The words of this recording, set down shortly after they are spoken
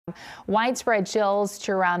Widespread chills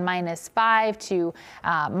to around -5 to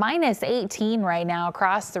 -18 right now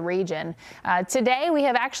across the region. Today we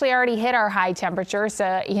have actually already hit our high temperature,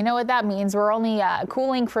 so you know what that means. We're only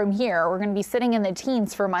cooling from here. We're going to be sitting in the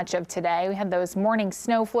teens for much of today. We had those morning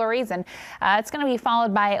snow flurries, and it's going to be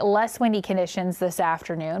followed by less windy conditions this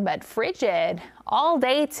afternoon, but frigid all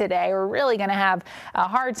day today. We're really going to have a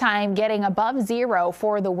hard time getting above 0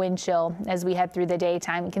 for the wind chill as we head through the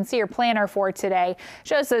daytime. You can see your planner for today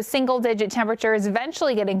shows those single-digit temperatures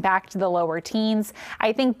eventually getting back to the lower teens.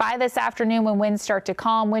 I think by this afternoon, when winds start to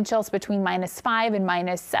calm, wind chills between -5 and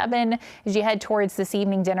 -7 as you head towards this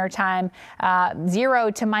evening dinner time.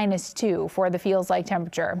 0 to -2 for the feels like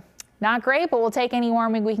temperature. Not great, but we'll take any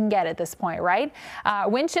warming we can get at this point, right?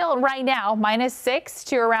 Wind chill right now, -6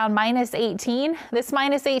 to around -18. This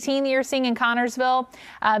 -18 that you're seeing in Connorsville,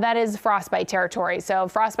 that is frostbite territory. So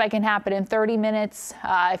frostbite can happen in 30 minutes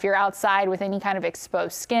if you're outside with any kind of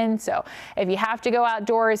exposed skin. So if you have to go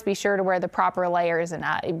outdoors, be sure to wear the proper layers and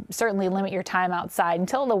certainly limit your time outside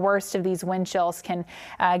until the worst of these wind chills can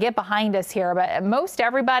get behind us here. But most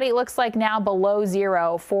everybody, it looks like now below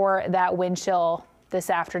 0 for that wind chill this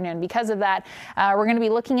afternoon. Because of that, we're going to be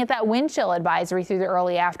looking at that wind chill advisory through the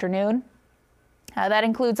early afternoon. That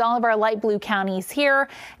includes all of our light blue counties here.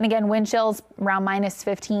 And again, wind chills around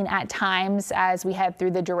 -15 at times as we head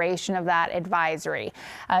through the duration of that advisory.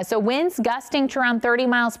 So winds gusting to around 30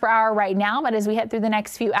 miles per hour right now. But as we head through the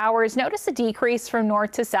next few hours, notice a decrease from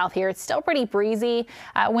north to south here. It's still pretty breezy.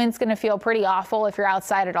 Wind's going to feel pretty awful if you're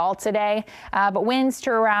outside at all today. But winds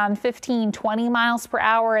to around 15-20 miles per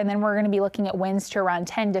hour. And then we're going to be looking at winds to around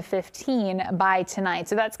 10 to 15 by tonight.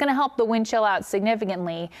 So that's going to help the wind chill out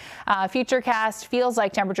significantly. Futurecast feels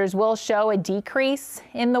like temperatures will show a decrease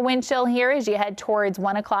in the wind chill here as you head towards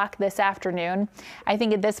 1 o'clock this afternoon. I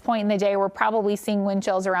think at this point in the day, we're probably seeing wind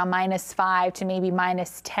chills around -5 to maybe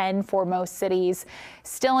 -10 for most cities.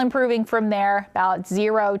 Still improving from there, about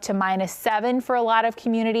 0 to -7 for a lot of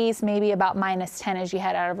communities, maybe about -10 as you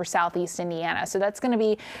head out over southeast Indiana. So that's going to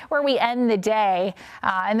be where we end the day.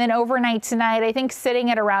 And then overnight tonight, I think sitting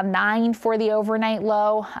at around 9 for the overnight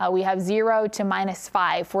low. We have 0 to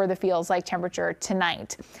 -5 for the feels like temperature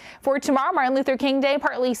tonight. For tomorrow, Martin Luther King Day,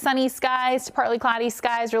 partly sunny skies, partly cloudy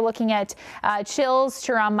skies. We're looking at chills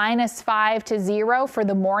to around -5 to 0 for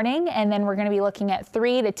the morning, and then we're going to be looking at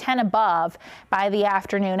 3 to 10 above by the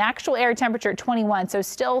afternoon. Actual air temperature at 21, so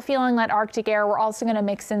still feeling that Arctic air. We're also going to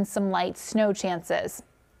mix in some light snow chances.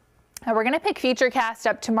 We're going to pick Futurecast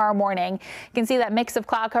up tomorrow morning. You can see that mix of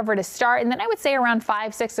cloud cover to start, and then I would say around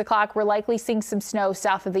 5-6 o'clock, we're likely seeing some snow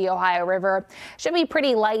south of the Ohio River. Should be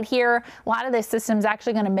pretty light here. A lot of this system is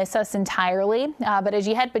actually going to miss us entirely, but as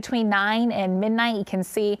you head between 9 and midnight, you can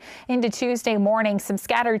see into Tuesday morning some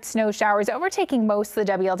scattered snow showers overtaking most of the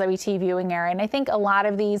WLWT viewing area, and I think a lot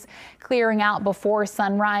of these clearing out before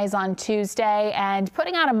sunrise on Tuesday and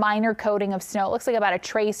putting out a minor coating of snow. It looks like about a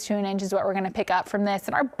trace to an inch is what we're going to pick up from this,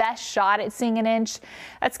 and our best shot at seeing an inch,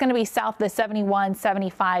 that's going to be south of the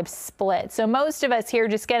 71-75 split. So most of us here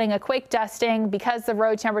just getting a quick dusting because the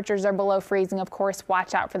road temperatures are below freezing. Of course,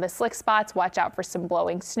 watch out for the slick spots, watch out for some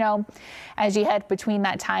blowing snow as you head between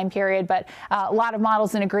that time period. But a lot of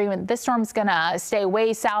models in agreement. This storm's going to stay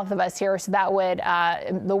way south of us here, so that would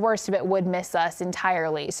the worst of it would miss us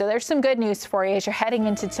entirely. So there's some good news for you as you're heading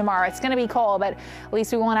into tomorrow. It's going to be cold, but at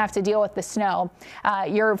least we won't have to deal with the snow.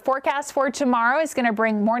 Your forecast for tomorrow is going to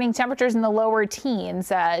bring morning temperatures in the lower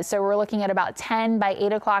teens. So we're looking at about 10 by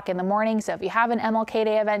 8 o'clock in the morning. So if you have an MLK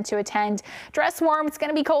Day event to attend, dress warm. It's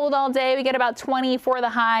going to be cold all day. We get about 20 for the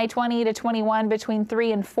high, 20 to 21 between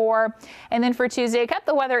 3 and 4. And then for Tuesday, kept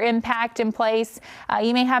the weather impact in place.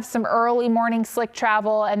 You may have some early morning slick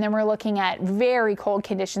travel, and then we're looking at very cold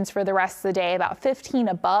conditions for the rest of the day, about 15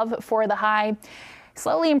 above for the high.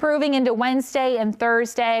 Slowly improving into Wednesday and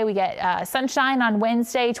Thursday. We get sunshine on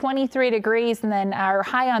Wednesday, 23 degrees, and then our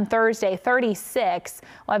high on Thursday, 36.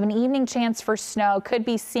 We'll have an evening chance for snow. Could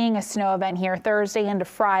be seeing a snow event here Thursday into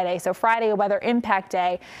Friday. So Friday, a weather impact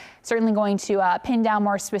day. Certainly going to pin down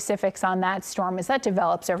more specifics on that storm as that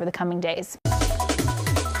develops over the coming days.